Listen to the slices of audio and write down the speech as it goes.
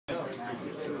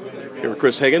Here with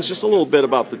Chris Higgins. Just a little bit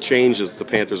about the changes the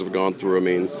Panthers have gone through. I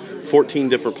mean, 14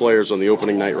 different players on the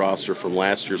opening night roster from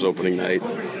last year's opening night.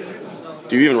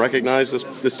 Do you even recognize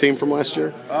this team from last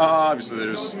year? Obviously,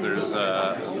 there's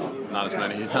not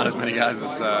as many guys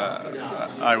as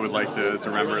I would like to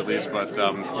remember at least, but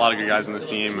a lot of good guys on this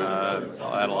team. I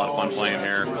had a lot of fun playing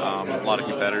here. A lot of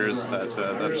competitors that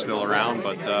are still around,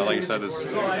 but like I said, there's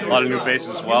a lot of new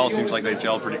faces as well. It seems like they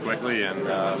gelled pretty quickly, and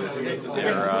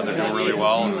they're doing really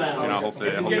well. And I hope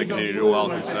they continue to do well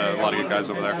because a lot of good guys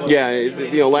over there.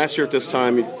 Yeah, last year at this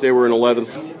time they were in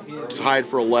 11th. Tied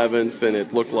for 11th, and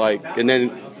it looked like, and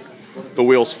then the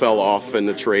wheels fell off and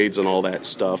the trades and all that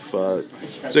stuff.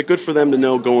 Is it good for them to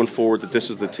know going forward that this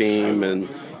is the team and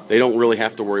they don't really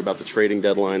have to worry about the trading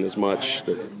deadline as much?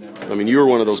 I mean, you were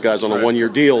one of those guys on a one-year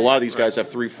deal. A lot of these guys have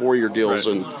 3-4-year deals,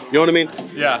 and you know what I mean?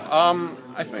 Yeah,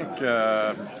 I think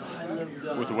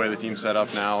with the way the team's set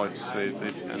up now, and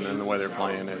then the way they're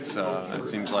playing, it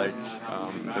seems like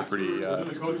they're pretty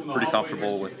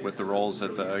comfortable with the roles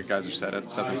that the guys are set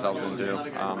themselves into.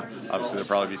 Obviously, there'll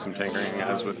probably be some tinkering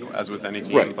as with any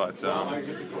team, right. But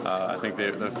I think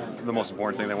the most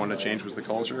important thing they wanted to change was the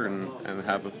culture and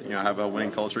have a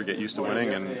winning culture, get used to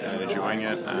winning and enjoying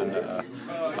it, and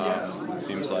it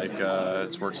seems like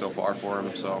it's worked so far for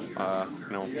them. So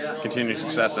continued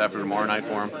success after tomorrow night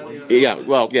for them.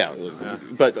 Yeah.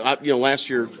 But last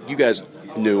year you guys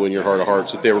knew in your heart of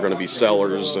hearts that they were going to be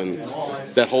sellers, and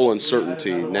that whole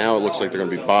uncertainty. Now it looks like they're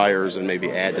going to be buyers and maybe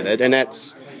add to that, and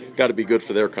that's got to be good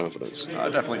for their confidence. It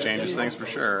definitely changes things for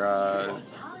sure.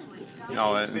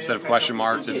 Instead of question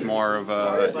marks, it's more of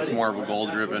a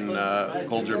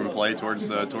goal-driven play towards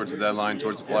the deadline,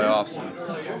 towards the playoffs, and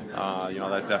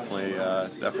that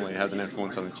definitely has an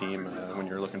influence on the team when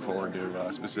you're looking forward to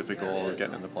a specific goal of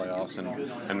getting in the playoffs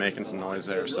and making some noise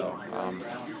there. So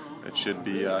it should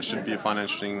be a fun,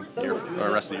 interesting year,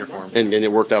 rest of the year for them. And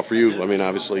it worked out for you. I mean,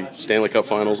 obviously Stanley Cup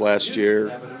Finals last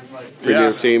year,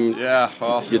 premier team. Yeah,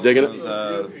 well, you digging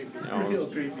it?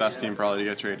 Best team probably to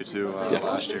get traded to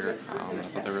last year. I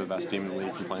thought they were the best team in the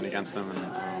league from playing against them,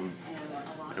 and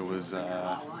it was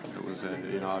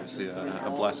obviously a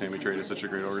blessing to be traded to such a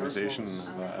great organization.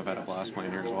 I've had a blast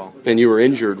playing here as well. And you were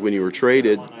injured when you were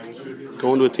traded.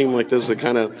 Going to a team like this is a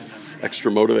kind of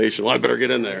extra motivation. Well, I better get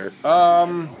in there.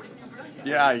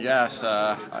 Yeah, I guess.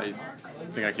 I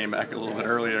think I came back a little bit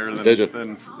earlier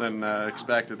than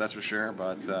expected. That's for sure.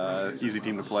 But easy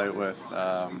team to play with.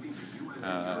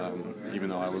 Even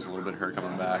though I was a little bit hurt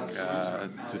coming back,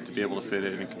 to be able to fit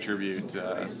in and contribute,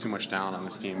 too much talent on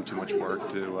this team, too much work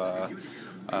to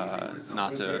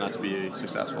not to be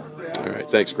successful. All right,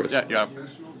 thanks, Chris. Yeah.